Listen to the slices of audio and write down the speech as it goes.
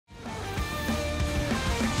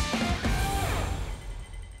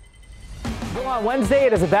On Wednesday,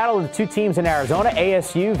 it is a battle of the two teams in Arizona.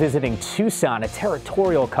 ASU visiting Tucson, a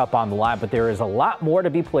Territorial Cup on the line, but there is a lot more to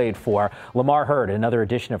be played for. Lamar Hurd, another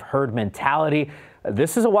edition of Hurd Mentality.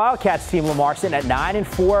 This is a Wildcats team, Lamar, sitting at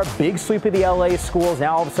 9-4, big sweep of the LA schools,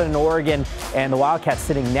 now all of a sudden Oregon, and the Wildcats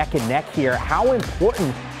sitting neck and neck here. How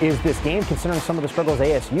important is this game considering some of the struggles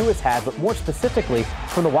ASU has had, but more specifically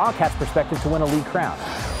from the Wildcats' perspective to win a league crown?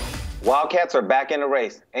 Wildcats are back in the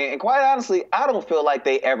race. And quite honestly, I don't feel like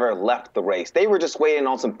they ever left the race. They were just waiting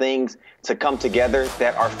on some things to come together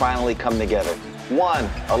that are finally come together. One,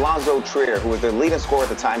 Alonzo Trier, who was their leading scorer at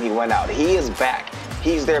the time he went out. He is back.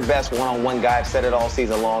 He's their best one-on-one guy. I've said it all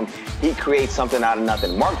season long. He creates something out of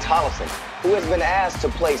nothing. Mark Tollefson, who has been asked to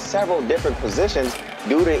play several different positions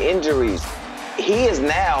due to injuries. He is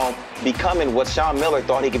now becoming what Sean Miller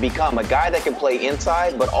thought he could become, a guy that can play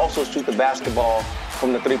inside but also shoot the basketball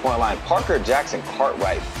from the three-point line. Parker Jackson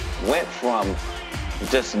Cartwright went from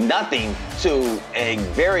just nothing to a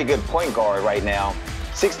very good point guard right now.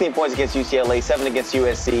 16 points against UCLA, 7 against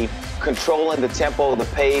USC, controlling the tempo, the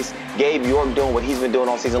pace. Gabe York doing what he's been doing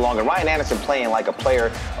all season long, and Ryan Anderson playing like a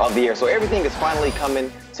player of the year. So everything is finally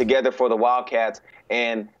coming together for the Wildcats.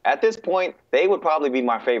 And at this point, they would probably be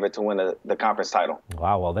my favorite to win the conference title.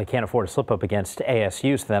 Wow, well, they can't afford to slip up against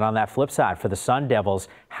ASU. So then on that flip side, for the Sun Devils,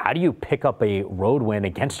 how do you pick up a road win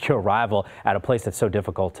against your rival at a place that's so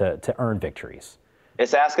difficult to earn victories?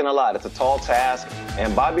 It's asking a lot. It's a tall task,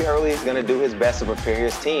 and Bobby Hurley is going to do his best to prepare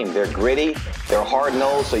his team. They're gritty, they're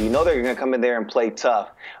hard-nosed, so you know they're going to come in there and play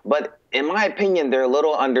tough. But in my opinion, they're a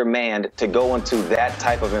little undermanned to go into that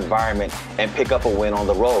type of environment and pick up a win on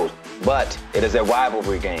the road. But it is a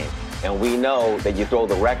rivalry game, and we know that you throw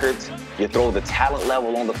the records, you throw the talent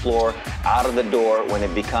level on the floor out of the door when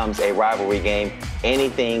it becomes a rivalry game.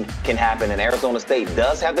 Anything can happen, and Arizona State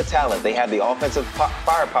does have the talent. They have the offensive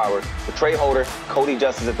firepower with Trey Holder, Cody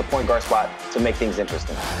Justice at the point guard spot to make things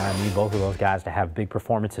interesting. I need both of those guys to have big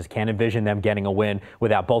performances. Can't envision them getting a win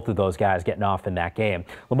without both of those guys getting off in that game.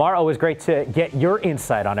 Lamar, always great to get your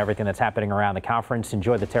insight on everything that's happening around the conference.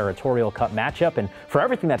 Enjoy the Territorial Cup matchup, and for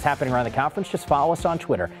everything that's happening around the conference, just follow us on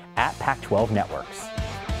Twitter at Pac-12 Networks.